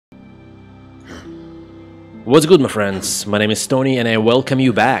What's good, my friends? My name is Tony and I welcome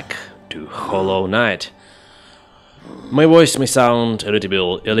you back to Hollow Knight. My voice may sound a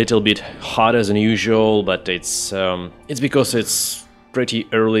little bit hotter than usual, but it's because it's pretty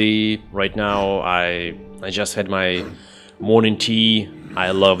early right now. I just had my morning tea.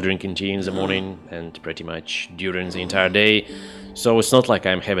 I love drinking tea in the morning and pretty much during the entire day. So it's not like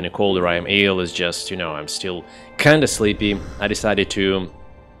I'm having a cold or I'm ill. It's just, you know, I'm still kind of sleepy. I decided to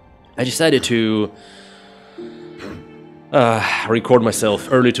record myself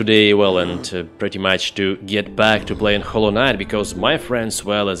early today, well, and pretty much to get back to playing Hollow Knight, because my friends,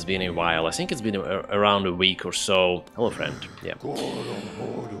 well, it's been a while. I think it's been around a week or so. Hello, friend. Yeah.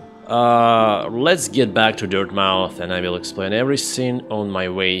 Let's get back to Dirtmouth, and I will explain everything on my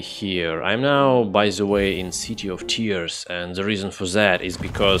way here. I'm now, by the way, in City of Tears, and the reason for that is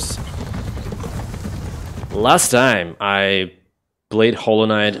because last time I played Hollow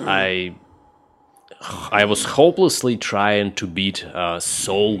Knight, I was hopelessly trying to beat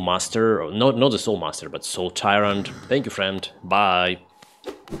Soul Master, not the Soul Master, but Soul Tyrant. Thank you, friend. Bye.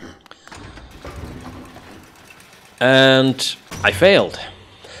 And I failed,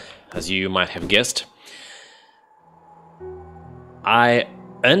 as you might have guessed. I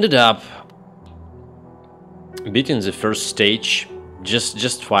ended up beating the first stage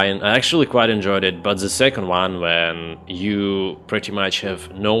just fine. I actually quite enjoyed it, but the second one, when you pretty much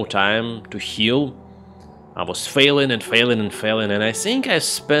have no time to heal, I was failing and failing and failing, and I think I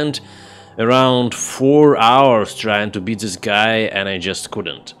spent around 4 hours trying to beat this guy, and I just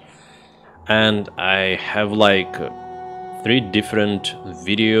couldn't. And I have like 3 different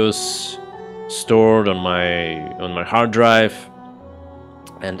videos stored on my hard drive,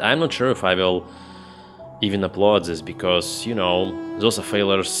 and I'm not sure if I will even upload this, because, you know, those are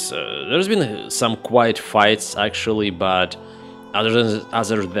failures. There's been some quiet fights actually, but other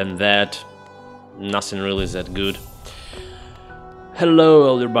than that, nothing really is that good.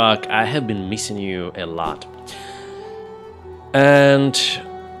 Hello, Elderbuck. I have been missing you a lot. And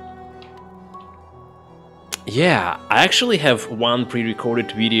yeah, I actually have one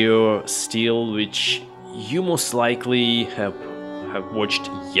pre-recorded video still, which you most likely have watched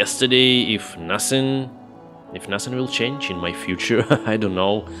yesterday, if nothing will change in my future. I don't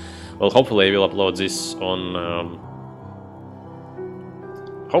know. Well, hopefully I will upload this on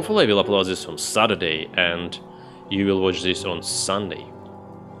hopefully I will upload this on Saturday and you will watch this on Sunday.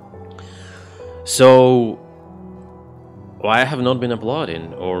 So, why I have not been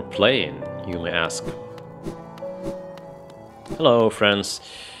uploading or playing, you may ask. Hello, friends.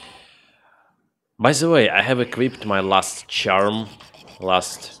 By the way, I have equipped my last charm,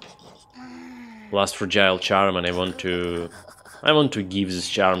 last fragile charm, and I want to give this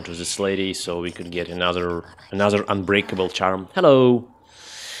charm to this lady so we could get another unbreakable charm. Hello.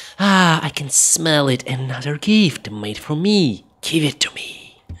 Ah, I can smell it. Another gift made for me. Give it to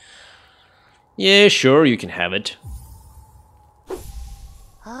me. Yeah, sure, you can have it.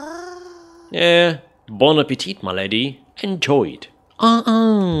 Yeah, bon appetit, my lady. Enjoy it.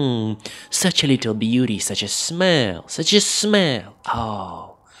 Such a little beauty, such a smell, such a smell.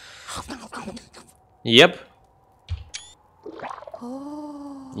 Oh. Yep.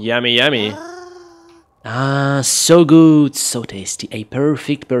 Yummy, yummy. Ah, so good, so tasty. A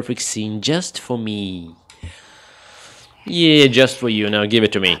perfect scene just for me. Yeah, just for you. Now give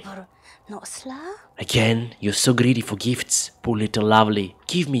it to me. Again, you're so greedy for gifts. Poor little lovely.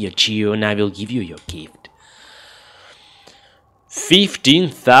 Give me your geo and I will give you your gift.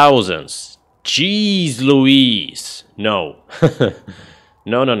 15,000. Jeez Louise. No.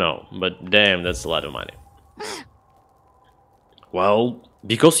 No. But damn, that's a lot of money. Well,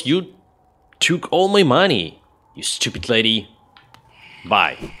 because you took all my money, you stupid lady.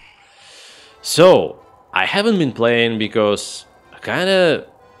 Bye. So, I haven't been playing because I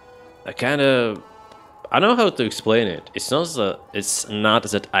don't know how to explain it. It's not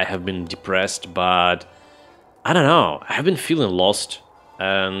that I have been depressed, but I don't know. I have been feeling lost,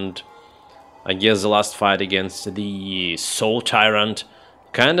 and I guess the last fight against the Soul Tyrant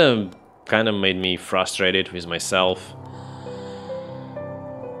kind of made me frustrated with myself.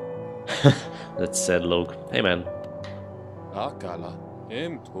 That sad look. Hey, man.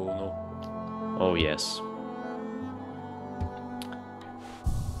 Oh, yes.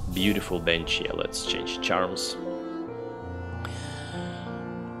 Beautiful bench. Yeah, let's change charms.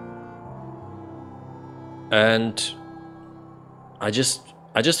 And I just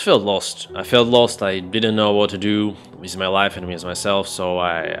felt lost. I felt lost. I didn't know what to do with my life and with myself. So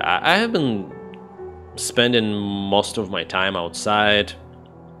I have been spending most of my time outside.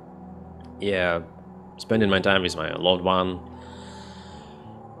 Yeah, spending my time with my loved one.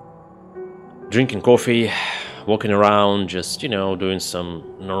 drinking coffee, walking around, just, you know, doing some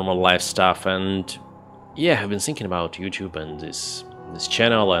normal life stuff. And yeah, I've been thinking about YouTube and this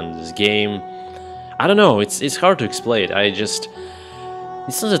channel and this game. I don't know, it's hard to explain. It's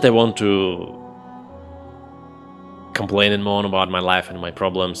not that I want to complain and moan about my life and my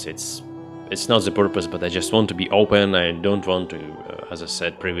problems. It's not the purpose, but I just want to be open. I don't want to, as I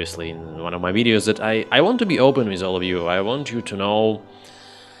said previously in one of my videos, that I want to be open with all of you. I want you to know,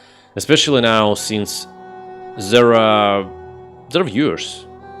 especially now, since there are viewers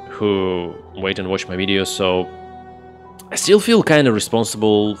who wait and watch my videos, so I still feel kind of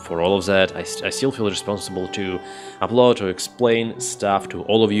responsible for all of that. I still feel responsible to upload, to explain stuff to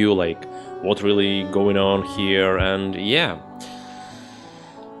all of you, like what really going on here. And yeah,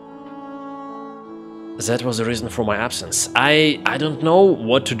 that was the reason for my absence. I don't know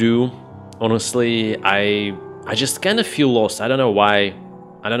what to do, honestly. I just kind of feel lost. I don't know why.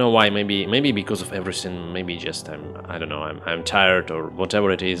 Maybe because of everything. Maybe just I don't know. I'm tired or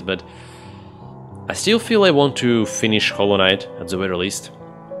whatever it is. But I still feel I want to finish Hollow Knight at the very least.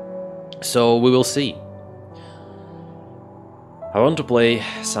 So we will see. I want to play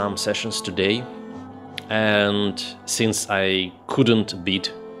some sessions today, and since I couldn't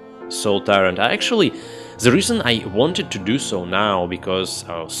beat Soul Tyrant, the reason I wanted to do so now, because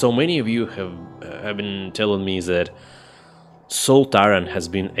so many of you have been telling me that Soul Tyrant has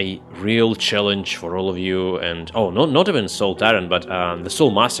been a real challenge for all of you, and not even Soul Tyrant, but the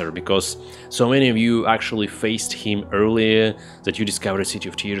Soul Master, because so many of you actually faced him earlier, that you discovered City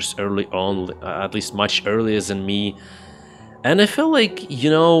of Tears early on, at least much earlier than me. And I felt like,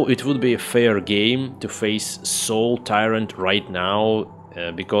 you know, it would be a fair game to face Soul Tyrant right now,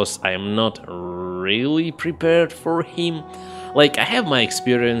 because I am not really prepared for him. Like, I have my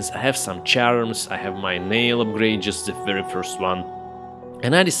experience, I have some charms, I have my nail upgrade, just the very first one.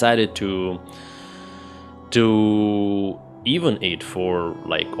 And I decided to even it for,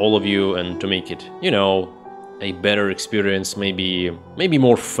 like, all of you, and to make it, you know, a better experience, maybe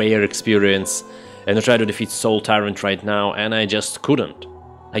more fair experience, and to try to defeat Soul Tyrant right now, and I just couldn't.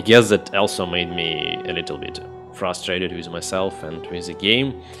 I guess that also made me a little bit frustrated with myself and with the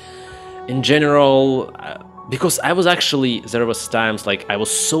game in general, because I was actually, there was times like I was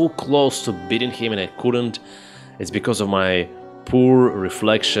so close to beating him and I couldn't. It's because of my poor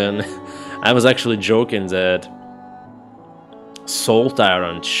reflection. I was actually joking that Soul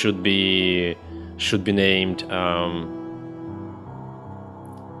Tyrant should be named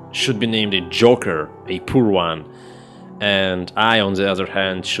a Joker, a poor one, and I, on the other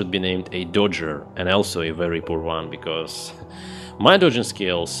hand, should be named a Dodger, and also a very poor one, because my dodging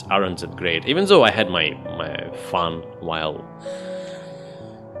skills aren't that great, even though I had my fun while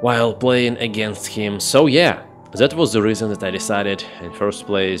playing against him. So yeah, that was the reason that I decided in first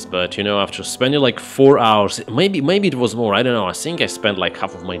place. But you know, after spending like 4 hours, maybe it was more, I don't know, I think I spent like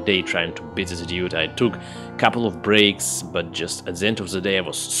half of my day trying to beat this dude. I took a couple of breaks, but just at the end of the day I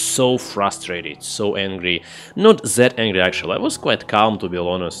was so frustrated, so angry. Not that angry actually, I was quite calm, to be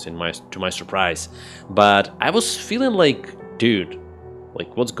honest, to my surprise. But I was feeling like, dude,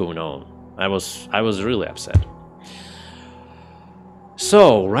 like, what's going on? I was really upset.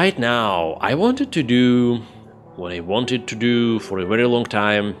 So right now I wanted to do what I wanted to do for a very long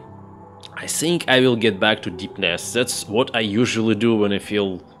time. I think I will get back to Deepness. That's what I usually do when I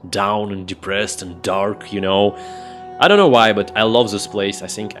feel down and depressed and dark, you know. I don't know why, but I love this place. I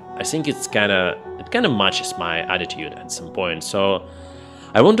think it kind of matches my attitude at some point. So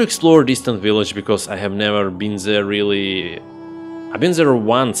I want to explore Distant Village because I have never been there really. I've been there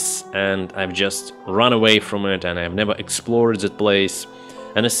once and I've just run away from it, and I've never explored that place.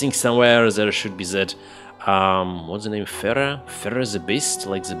 And I think somewhere there should be that, what's the name, Herrah? Herrah the Beast,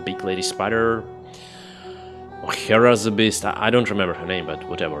 like the big lady spider? Or Herrah the Beast, I don't remember her name, but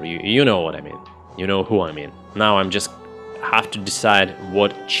whatever, you know what I mean. You know who I mean. Now I'm just have to decide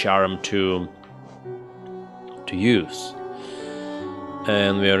what charm to use.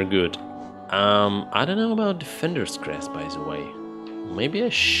 And we are good. I don't know about Defender's Crest, by the way. Maybe I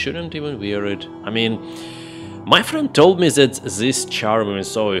shouldn't even wear it. I mean, my friend told me that this charm, and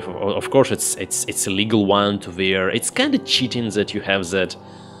so of course it's a legal one to wear. It's kind of cheating that you have that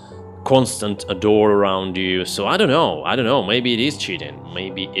constant door around you. So I don't know. Maybe it is cheating.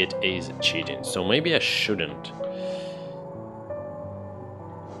 Maybe it is cheating. So maybe I shouldn't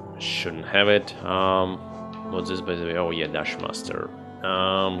have it. What's this, by the way? Oh yeah, Dashmaster.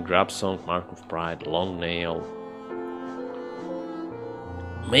 Grab Song, Mark of Pride, Long Nail.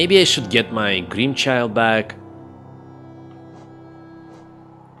 Maybe I should get my Grim Child back.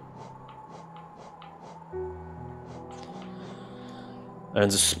 And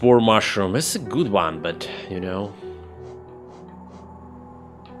the spore mushroom is a good one, but you know.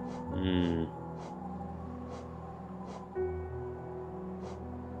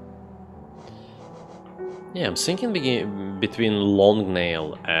 Yeah, I'm thinking between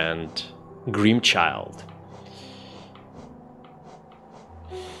Longnail and Grimchild.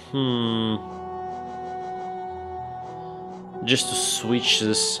 Just to switch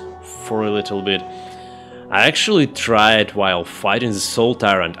this for a little bit. I actually tried while fighting the Soul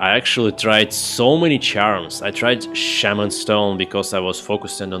Tyrant. I actually tried so many charms. I tried Shaman Stone because I was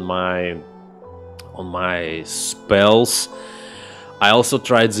focusing on my spells. I also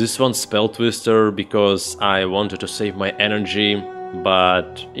tried this one, Spell Twister, because I wanted to save my energy,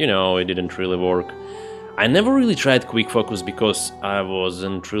 but you know, it didn't really work. I never really tried Quick Focus because I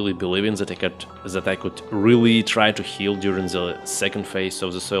wasn't really believing that I could really try to heal during the second phase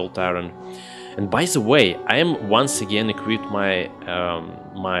of the Soul Tyrant. And by the way, I am once again equipped my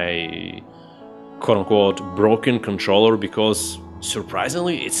my quote-unquote broken controller because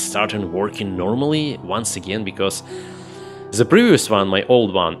surprisingly it's started working normally once again, because the previous one, my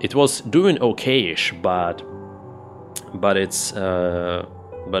old one, it was doing okay-ish, but it's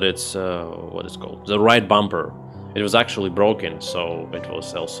what it's called, the right bumper, it was actually broken, so it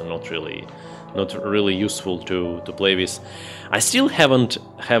was also not really useful to play with. I still haven't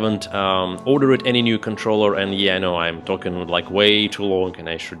ordered any new controller, and yeah, I know I'm talking like way too long, and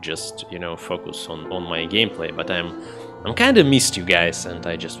I should just, you know, focus on my gameplay. But I'm kind of missed you guys, and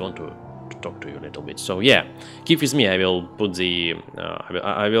I just want to talk to you a little bit. So yeah, keep with me. I will put the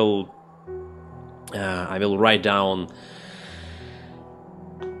I will write down.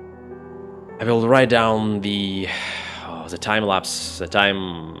 I will write down the time lapse, the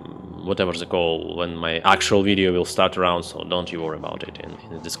time, whatever they call, when my actual video will start around, so don't you worry about it in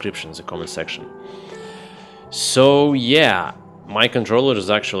the description, the comment section. So yeah, my controller is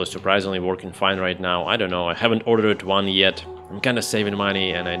actually surprisingly working fine right now. I don't know, I haven't ordered one yet. I'm kind of saving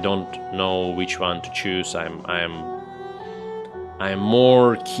money and I don't know which one to choose. I'm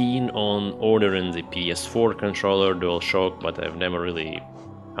more keen on ordering the PS4 controller, DualShock, but I've never really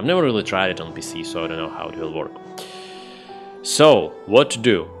tried it on PC, so I don't know how it will work. So, what to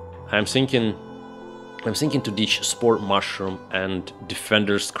do? I'm thinking to ditch Spore Mushroom and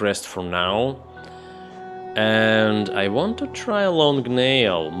Defender's Crest for now. And I want to try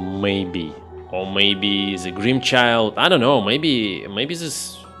Longnail, maybe. Or maybe the Grimchild, I don't know, maybe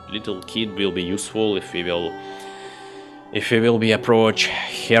this little kid will be useful if we will be approach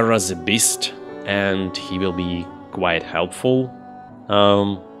Herrah the Beast, and he will be quite helpful.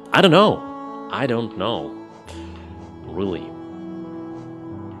 I don't know. Really.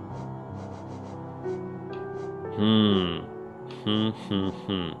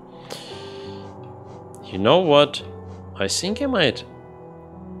 You know what? I think I might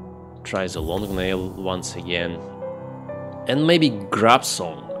try the Longnail once again. And maybe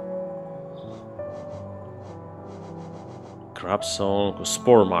Grabsong. Grabsong or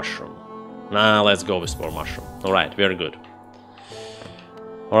Spore Mushroom. Nah, let's go with Spore Mushroom. Alright, very good.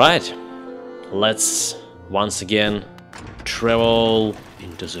 Alright, let's once again travel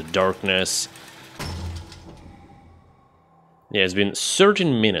into the darkness. Yeah, it's been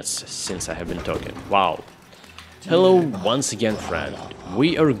 13 minutes since I have been talking. Wow. Hello once again, friend.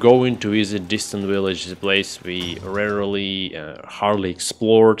 We are going to visit distant village, the place we rarely, hardly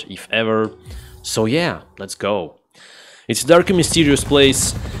explored, if ever. So yeah, let's go. It's a dark and mysterious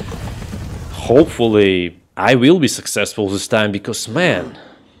place. Hopefully I will be successful this time, because man,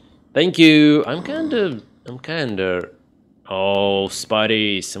 thank you. I'm kinda oh,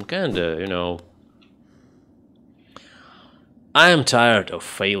 Spidey's, I'm kinda, you know, I am tired of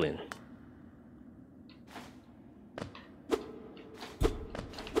failing.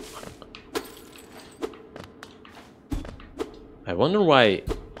 I wonder why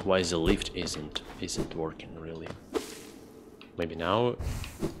the lift isn't working really. Maybe now it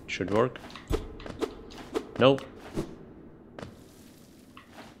should work. Nope.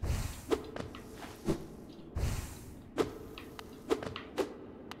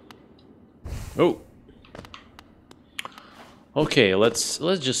 Oh. Okay, let's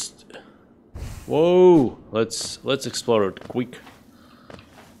just. Whoa! Let's explore it quick.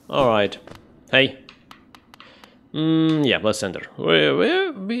 All right. Hey. Yeah, let's enter.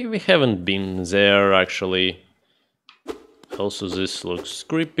 We haven't been there actually. Also, this looks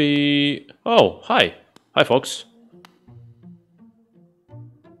creepy. Oh, hi, folks.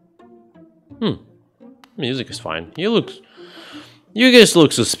 Music is fine. You guys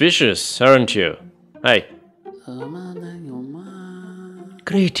look suspicious, aren't you? Hey.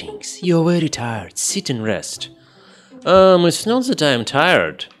 Greetings, you're very tired. Sit and rest. It's not that I'm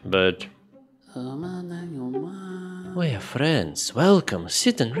tired, but... We are friends. Welcome.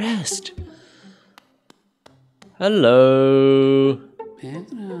 Sit and rest. Hello.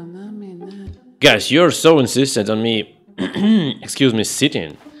 Guys, you're so insistent on me... excuse me,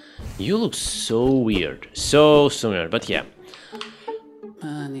 sitting. You look so weird. So weird, but yeah.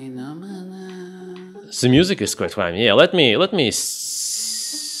 The music is quite fine. Yeah, let me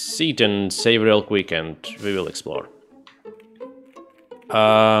sit and save real quick and we will explore.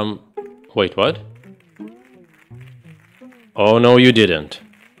 Wait, what? Oh no, you didn't.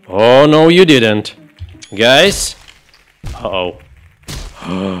 Oh no, you didn't. Guys? Uh-oh.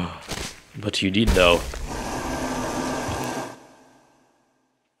 But you did though.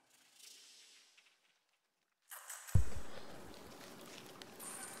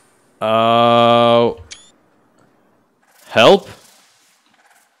 Help?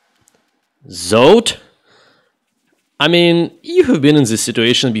 Zod? I mean, you have been in this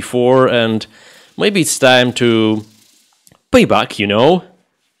situation before and maybe it's time to pay back, you know?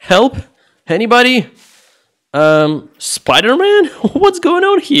 Help? Anybody? Spider-Man? What's going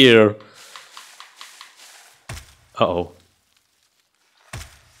on here? Uh-oh.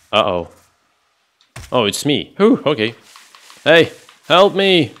 Uh-oh. Oh, it's me. Whew, okay. Hey, help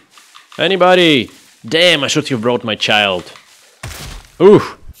me! Anybody? Damn, I should have brought my child. Ooh.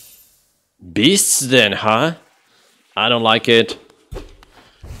 Beasts then, huh? I don't like it.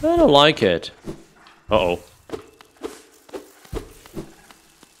 I don't like it. Uh-oh.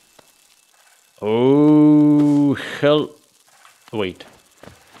 Oh, hell... Wait.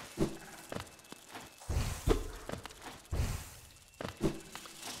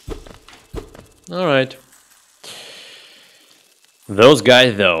 Alright. Those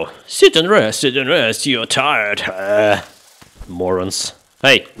guys, though. Sit and rest, you're tired. Morons.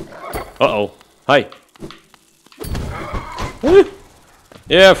 Hey. Uh-oh. Hi.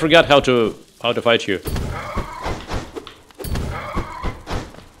 Yeah, I forgot how to fight you.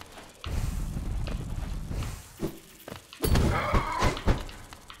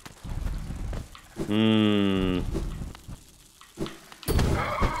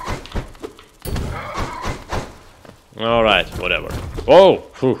 Alright, whatever. Whoa!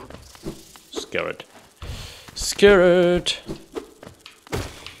 Whew. Scared. Scared.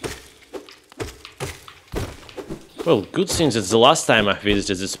 Well, good thing that the last time I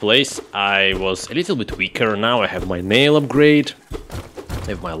visited this place, I was a little bit weaker. Now I have my nail upgrade. I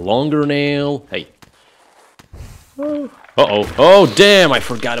have my longer nail. Hey. Uh-oh. Oh, damn, I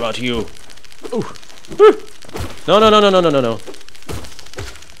forgot about you. Ooh. No, no, no, no, no, no, no, no.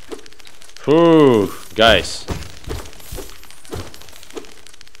 Whew, guys.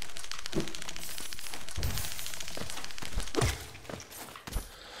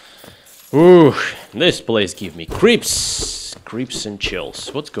 Ooh, this place gives me creeps. Creeps and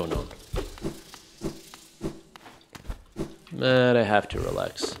chills. What's going on? But I have to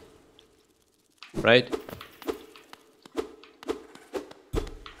relax. Right?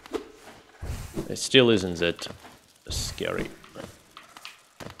 It still isn't that scary.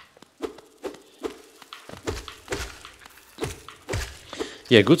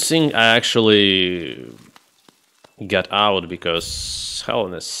 Yeah, good thing I actually got out because hell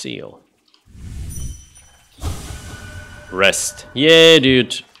in a seal. Rest. Yeah,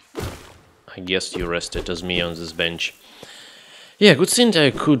 dude. I guess you rested as me on this bench. Yeah, good thing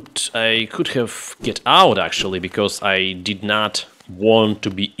I could have get out actually because I did not want to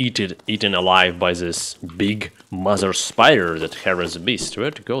be eaten alive by this big mother spider that Herrah's a beast.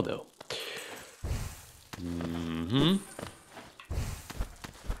 Where to go though?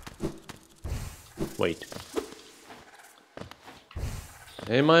 Wait.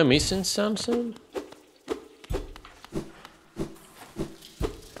 Am I missing something?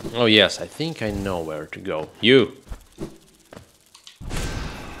 Oh yes, I think I know where to go. You!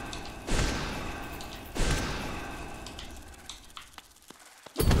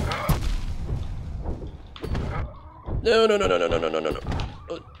 No, no, no, no, no, no, no, no, no, no.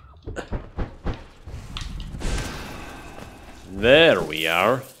 There we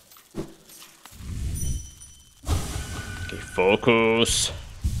are. Okay, focus.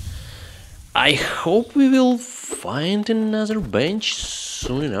 I hope we will find another bench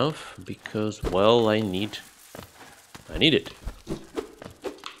soon enough, because, well, I need it.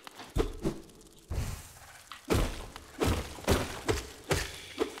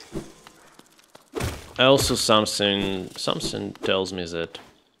 Also, something tells me that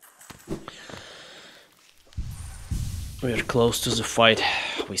we're close to the fight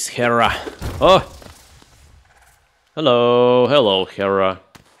with Herrah. Oh! Hello, hello, Herrah.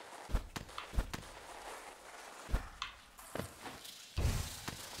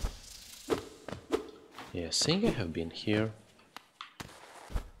 Yeah, I think I have been here.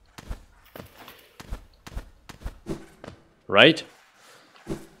 Right?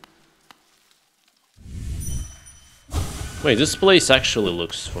 Wait, this place actually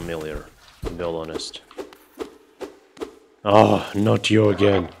looks familiar, to be honest. Oh, not you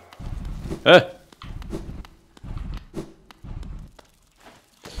again.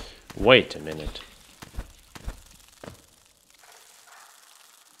 Wait a minute.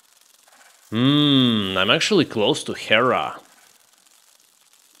 I'm actually close to Herrah.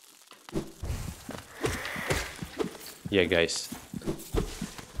 Yeah, guys.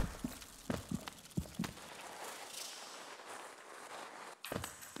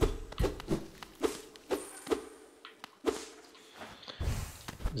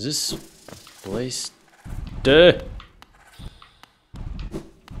 This place... Duh!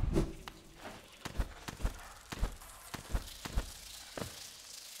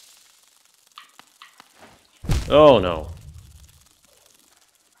 Oh no.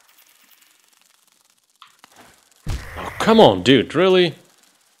 Oh, come on, dude, really?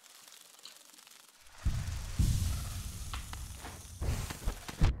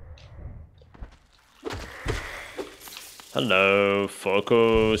 Hello,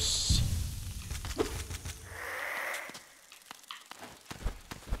 focus.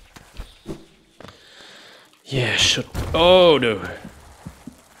 Yeah, should... Oh no.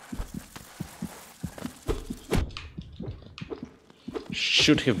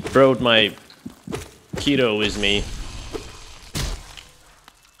 Should have brought my keto with me.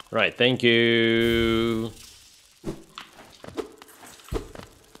 Right, thank you.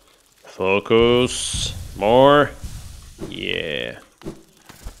 Focus. More. Yeah.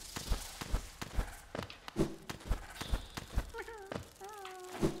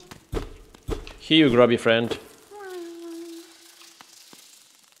 Here you, grubby friend.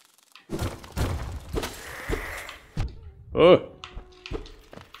 Oh.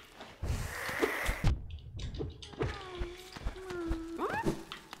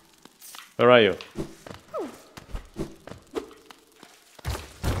 Where are you?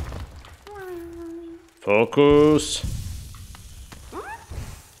 Focus.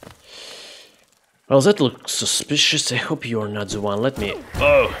 Well, that looks suspicious. I hope you're not the one. Let me...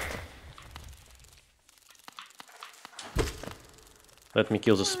 Oh! Let me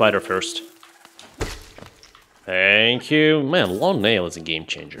kill the spider first. Thank you. Man, long nail is a game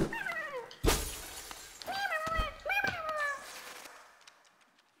changer.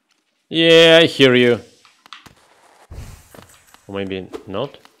 Yeah, I hear you. Or maybe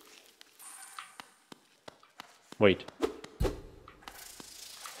not. Wait.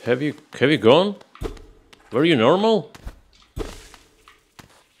 Have you gone? Were you normal?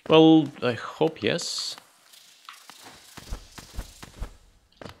 Well, I hope yes.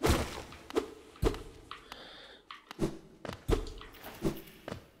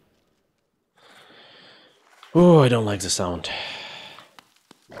 Oh, I don't like the sound.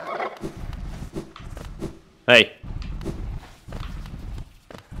 Hey.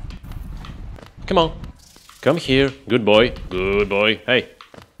 Come on. Come here. Good boy. Good boy. Hey.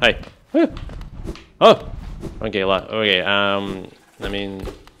 Hey. Oh. Okay, okay, I mean,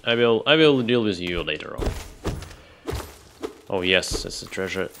 I will deal with you later on. Oh yes, it's a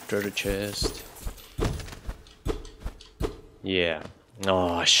treasure chest. Yeah.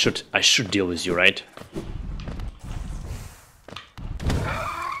 Oh, I should deal with you, right?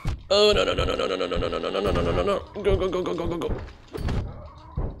 Oh no no no no no no no no no no no no no no no no! Go go go go go go go!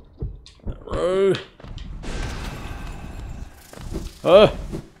 Oh!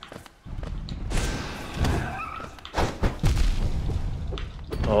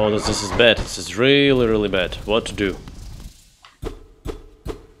 Oh, this is bad. This is really really bad. What to do?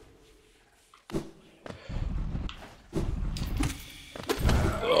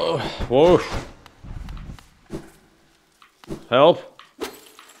 Oh, whoa! Help!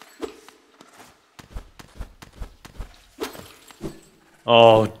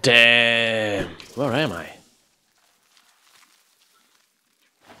 Oh, damn! Where am I?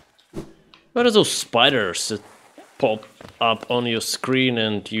 What are those spiders that pop up on your screen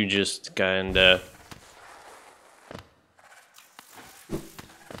and you just kinda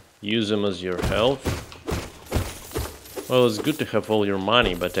use them as your health? Well, it's good to have all your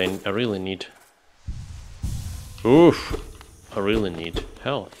money, but I really need... Oof! I really need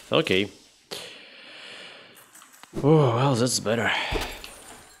health. Okay. Oh, well, that's better.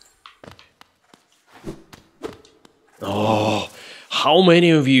 Oh, how many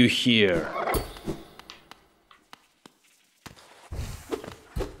of you here?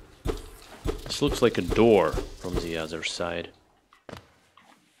 This looks like a door from the other side.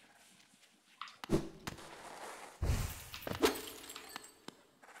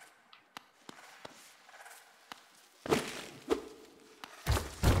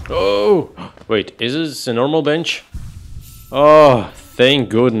 Wait, is this a normal bench? Oh, thank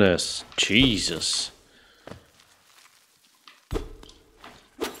goodness. Jesus.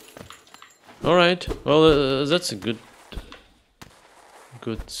 Alright, well, that's a good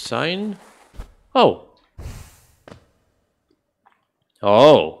sign. Oh.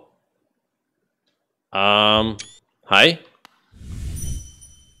 Oh. Hi?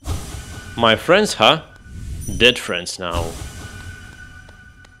 My friends, huh? Dead friends now.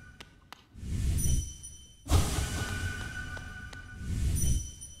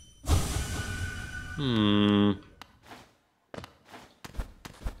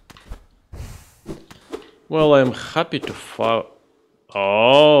 Well, I'm happy to find...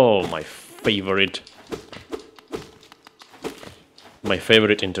 Oh, my favorite. My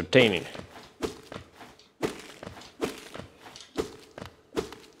favorite entertaining.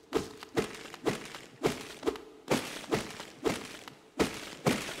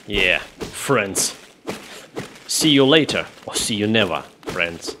 Yeah, friends. See you later, or see you never,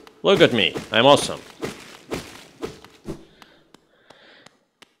 friends. Look at me, I'm awesome.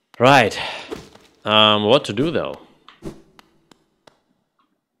 Right. What to do though?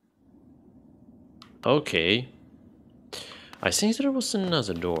 Okay. I think there was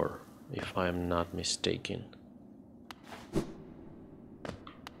another door, if I'm not mistaken.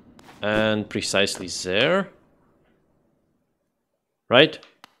 And precisely there? Right?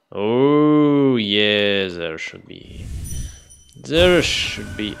 Oh, yeah, there should be. There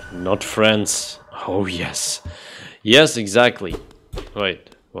should be. Not friends. Oh, yes. Yes, exactly.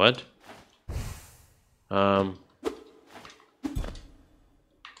 Wait, what?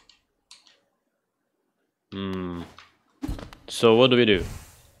 So what do we do?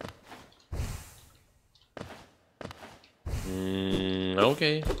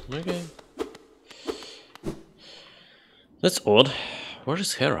 Okay, okay. That's odd. Where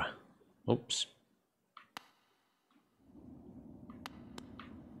is Herrah? Oops.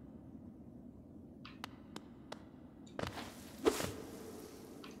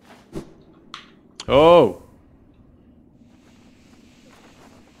 Oh!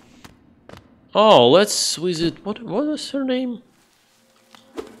 Oh, let's visit... What was her name?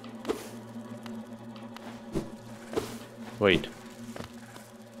 Wait.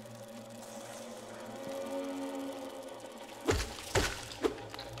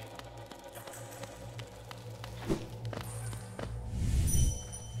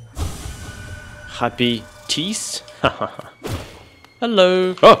 Happy teeth?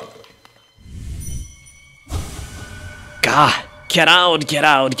 Hello. Oh! God! Get out, get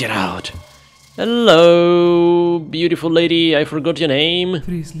out, get out! Hello, beautiful lady, I forgot your name.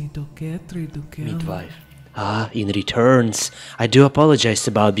 Midwife. Ah, in returns. I do apologize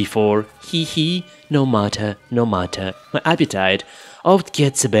about before. Hee hee. No matter, no matter. My appetite oft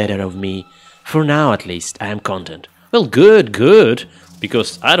gets the better of me. For now, at least, I am content. Well, good, good.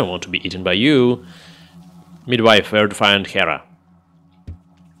 Because I don't want to be eaten by you. Midwife, where to find Herrah?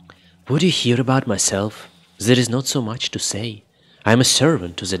 Would you hear about myself? There is not so much to say. I am a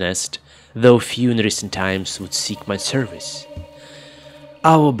servant to the nest, though few in recent times would seek my service.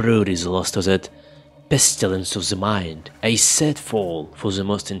 Our brood is lost to that pestilence of the mind, a sad fall for the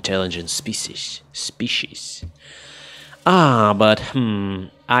most intelligent species. Ah, but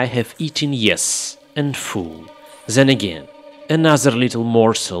I have eaten, yes, and full. Then again, another little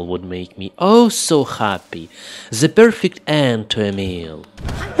morsel would make me oh so happy. The perfect end to a meal.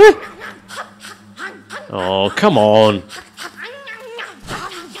 Oh, come on.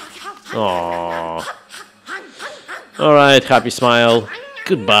 Oh. Alright, happy smile.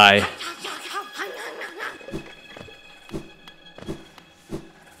 Goodbye.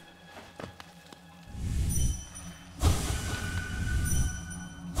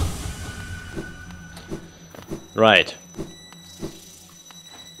 Right.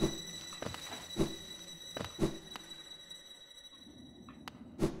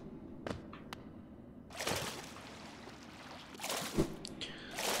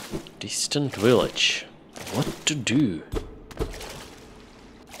 Distant village. What to do?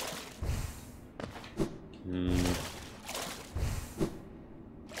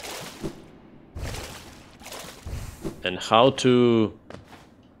 And how to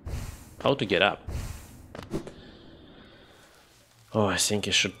get up? Oh, I think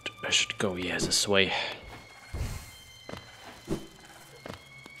I should go, yeah, this way.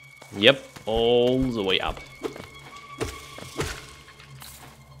 Yep, all the way up.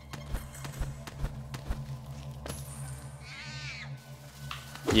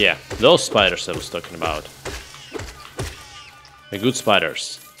 Yeah, those spiders I was talking about. The good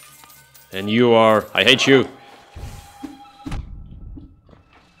spiders. And you are... I hate you!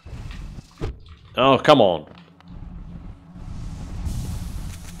 Oh, come on.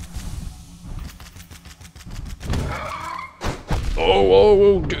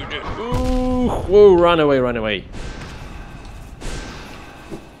 Oh, dude. Ooh, whoa, run away, run away.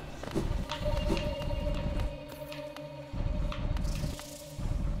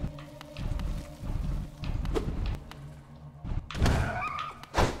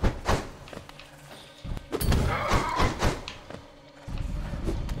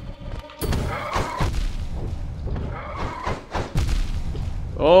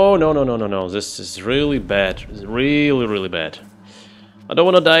 Oh, no. This is really bad. It's really, really bad. I don't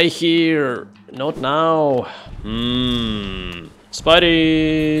want to die here. Not now.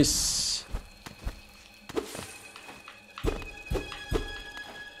 Spideys.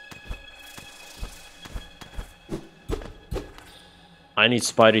 I need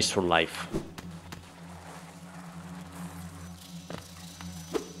spideys for life.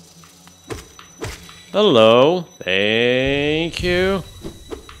 Hello. Thank you.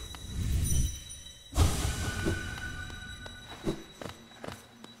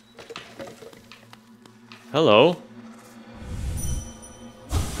 Hello.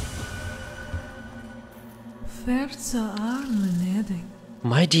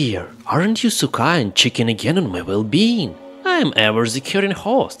 My dear, aren't you so kind, checking again on my well-being? I am ever the caring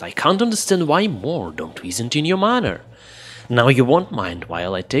host. I can't understand why boredom isn't in your manner. Now you won't mind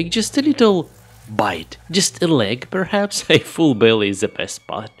while I take just a little bite, just a leg perhaps? A full belly is the best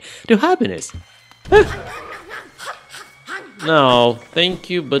part to happiness. No, thank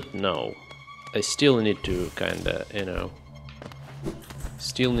you, but no. I still need to kinda, you know,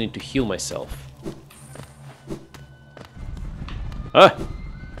 still need to heal myself. Ah!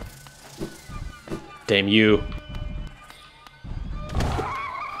 Damn you.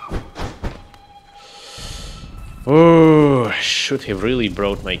 Oh, I should have really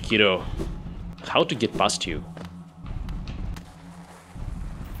brought my kiddo. How to get past you?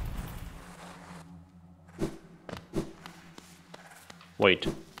 Wait,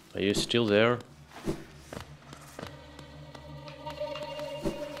 are you still there?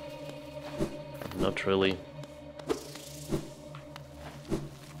 Not really.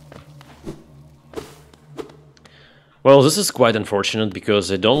 Well, this is quite unfortunate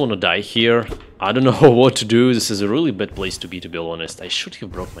because I don't want to die here. I don't know what to do. This is a really bad place to be honest. I should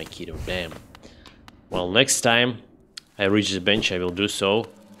have brought my kiddo, damn. Well, next time I reach the bench, I will do so.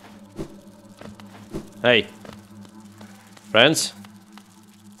 Hey. Friends?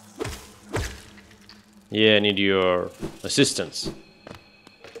 Yeah, I need your assistance.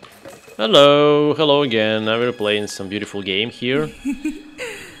 Hello, hello again. Now we're playing some beautiful game here.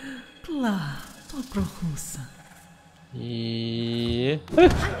 Yeah.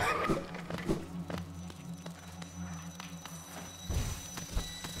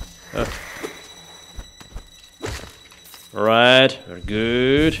 Right, we're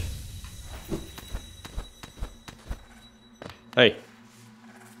good. Hey.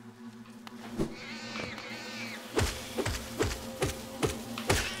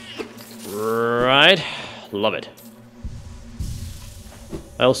 Right, love it.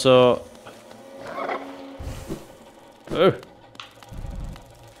 Also, oh.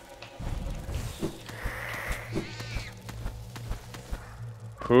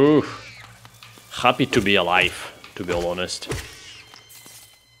 Whew. Happy to be alive, to be honest.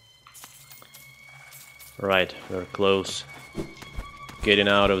 Right, we're close. Getting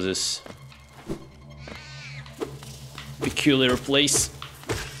out of this peculiar place.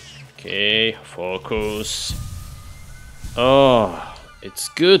 Okay, focus. Oh, it's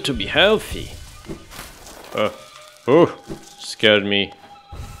good to be healthy. Oh, scared me.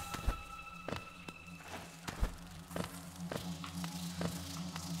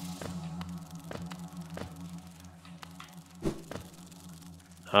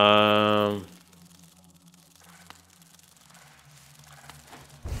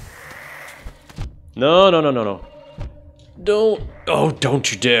 No. Don't. Oh,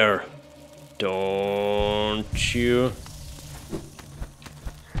 don't you dare. Don't you.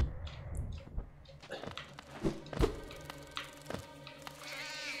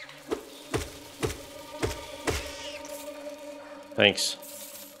 Thanks.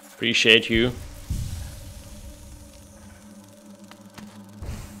 Appreciate you.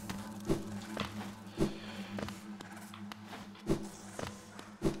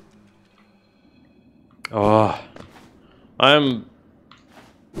 Oh, I'm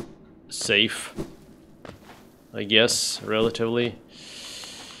safe, I guess, relatively.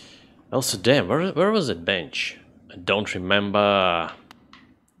 Also, damn, where was that bench? I don't remember.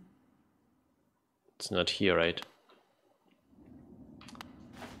 It's not here, right?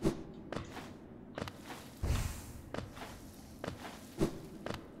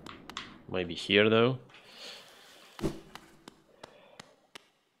 Maybe here though.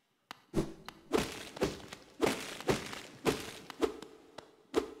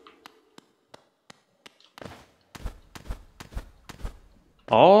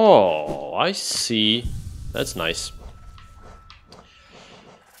 Oh, I see. That's nice.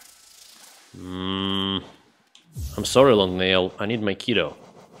 I'm sorry, Long Nail. I need my keto.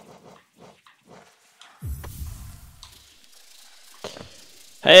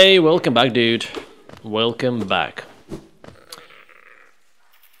 Hey, welcome back, dude. Welcome back.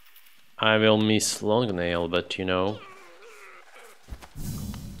 I will miss Long Nail, but you know,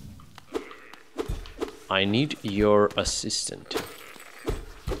 I need your assistant.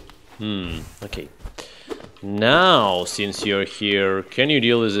 Okay. Now, since you're here, can you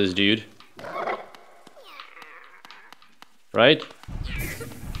deal with this dude? Right?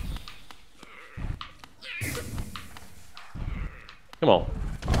 Come on.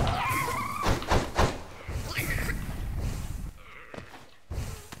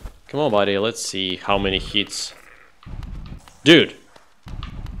 Come on, buddy, let's see how many hits. Dude!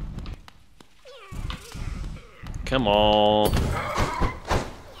 Come on.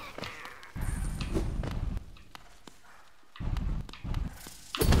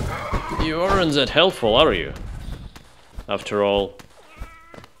 You aren't that helpful, are you? After all.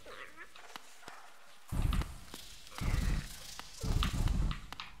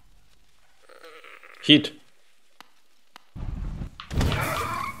 Hit.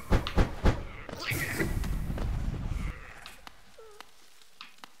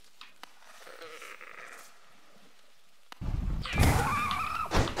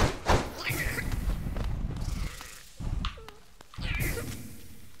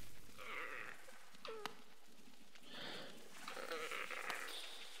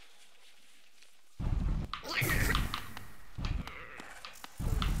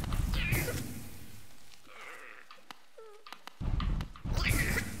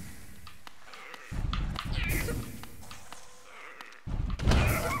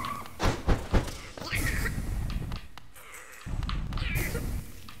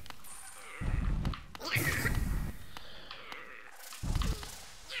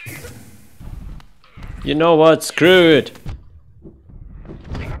 You know what? Screw it.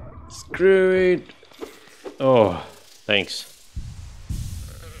 Screw it. Oh, thanks.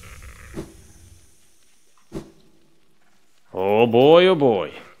 Oh boy, oh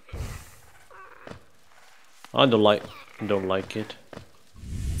boy. I don't like it.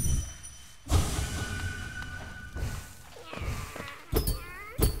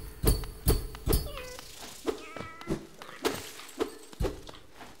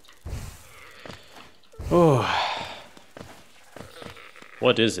 Oh.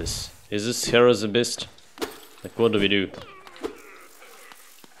 What is this? Is this Herrah's Abyss? Like, what do we do?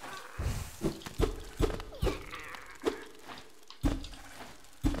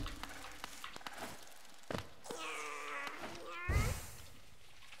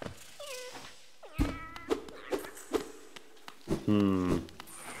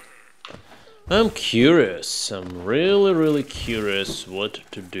 I'm curious. I'm really curious what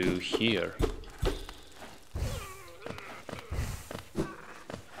to do here.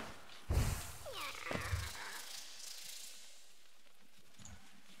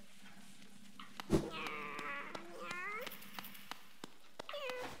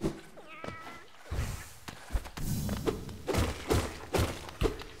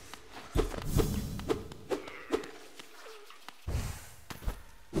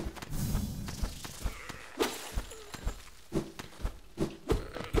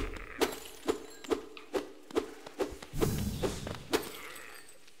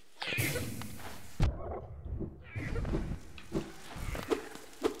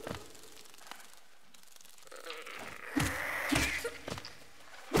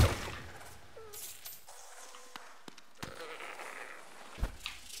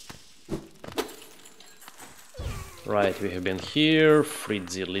 Right, we have been here, freed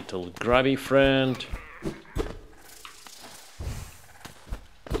the little grubby friend.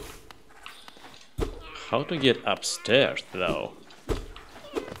 How to get upstairs, though?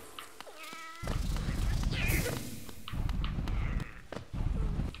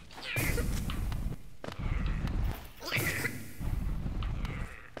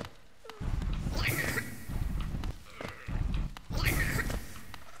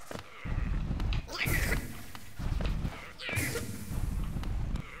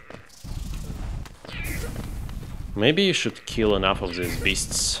 Maybe you should kill enough of these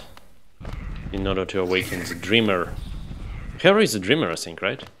beasts in order to awaken the dreamer. Herrah is a dreamer, I think,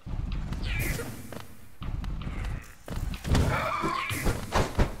 right?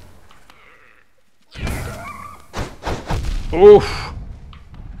 Oof!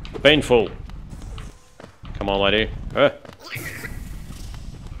 Painful. Come on, lady.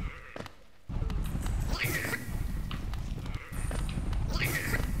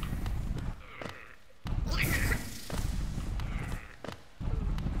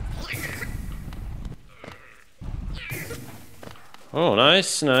 Oh,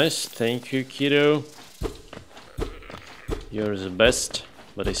 nice, nice. Thank you, kiddo. You're the best,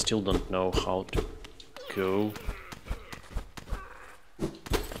 but I still don't know how to go.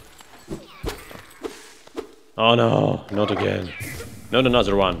 Oh no, not again. Not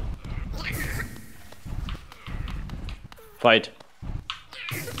another one. Fight.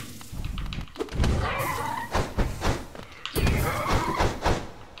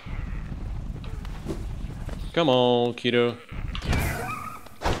 Come on, kiddo.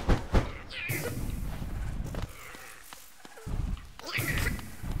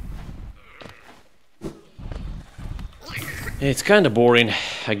 It's kinda boring.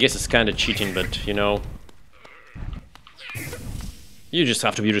 I guess it's kinda cheating, but you know. You just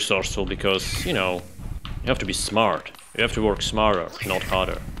have to be resourceful because, you know, you have to be smart. You have to work smarter, not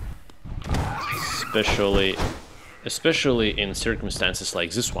harder. Especially in circumstances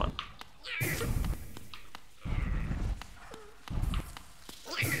like this one.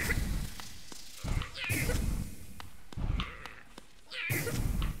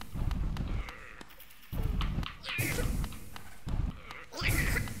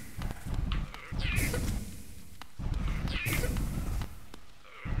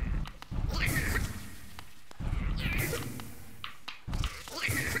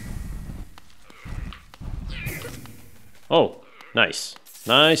 Oh, nice.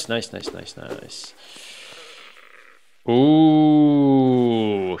 Nice, nice, nice, nice, nice.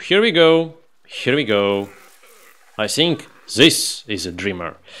 Ooh, here we go. Here we go. I think this is a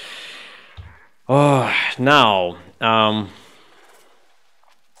dreamer. Oh, now,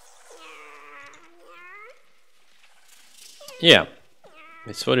 yeah,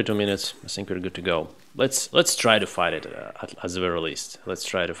 it's 42 minutes. I think we're good to go. Let's try to fight it at the very least. Let's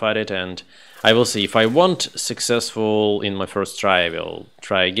try to fight it, and I will see if I want successful in my first try. I will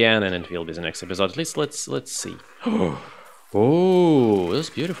try again, and it will be the next episode. At least let's see. Oh, that's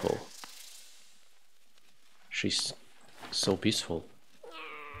beautiful. She's so peaceful.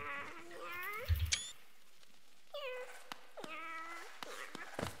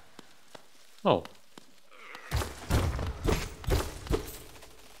 Oh.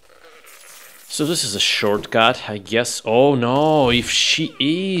 So this is a shortcut, I guess. Oh no, if she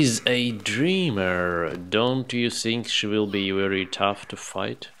is a dreamer, don't you think she will be very tough to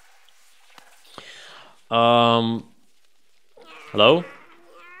fight? Hello?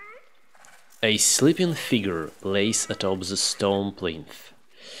 A sleeping figure lays atop the stone plinth.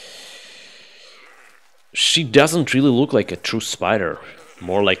 She doesn't really look like a true spider.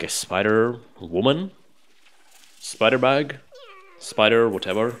 More like a spider woman? Spider bag? Spider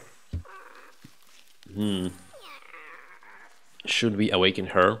whatever. Should we awaken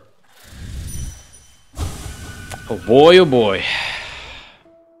her? Oh boy, oh boy.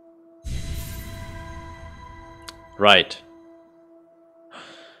 Right.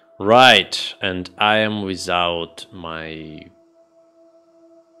 Right, and I am without my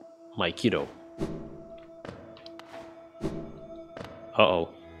kiddo. Uh-oh.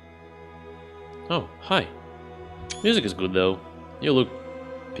 Oh, hi. Music is good though. You look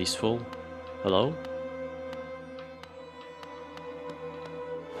peaceful. Hello?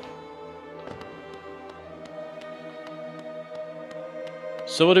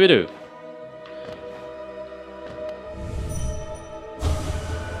 So what do we do?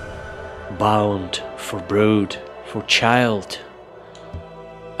 Bound for brood, for child.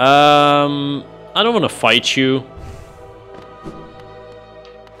 I don't want to fight you.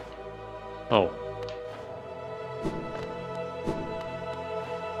 Oh.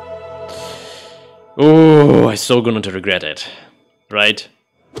 Oh, I'm so going to regret it. Right?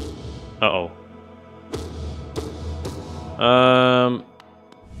 Uh-oh.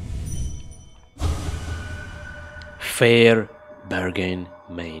 Fair bargain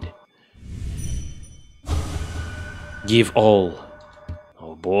made. Give all.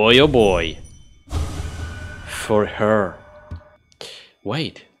 Oh boy, for her.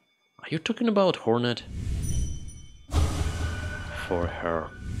 Wait, are you talking about Hornet? For her.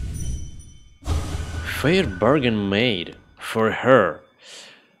 Fair bargain made. For her.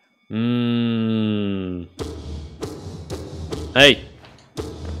 Hey.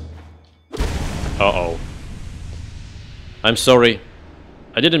 Uh-oh. I'm sorry.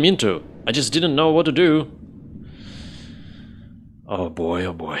 I didn't mean to. I just didn't know what to do. Oh boy,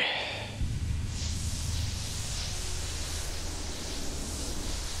 oh boy.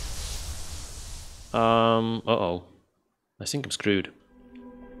 Uh-oh. I think I'm screwed.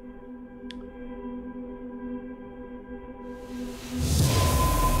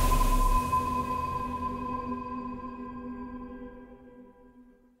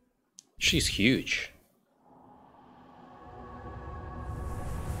 She's huge.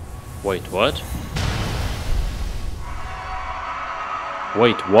 Wait, what?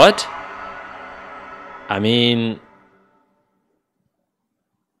 Wait, what? I mean...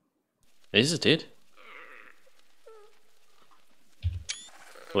 Is it?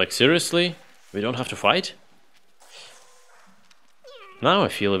 Like, seriously? We don't have to fight? Now I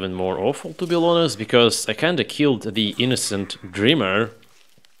feel even more awful, to be honest, because I kinda killed the innocent dreamer.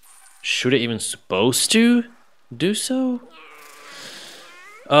 Should I even supposed to do so?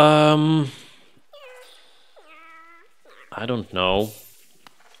 I don't know.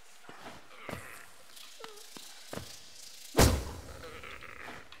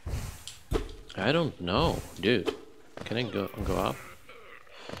 I don't know, dude. Can I go up?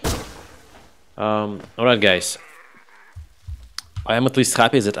 Alright guys. I am at least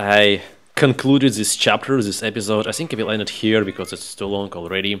happy that I concluded this chapter, this episode. I think I will end it here because it's too long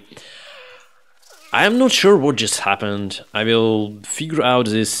already. I am not sure what just happened. I will figure out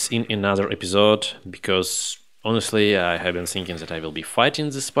this in another episode because honestly I have been thinking that I will be fighting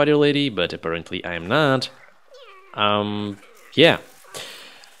the spider lady, but apparently I am not. Yeah.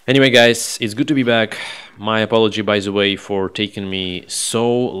 Anyway guys, it's good to be back. My apology by the way for taking me so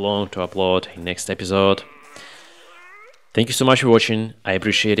long to upload a next episode. Thank you so much for watching. I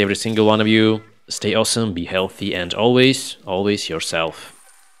appreciate every single one of you. Stay awesome, be healthy, and always, always yourself.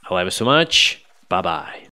 I love you so much. Bye bye.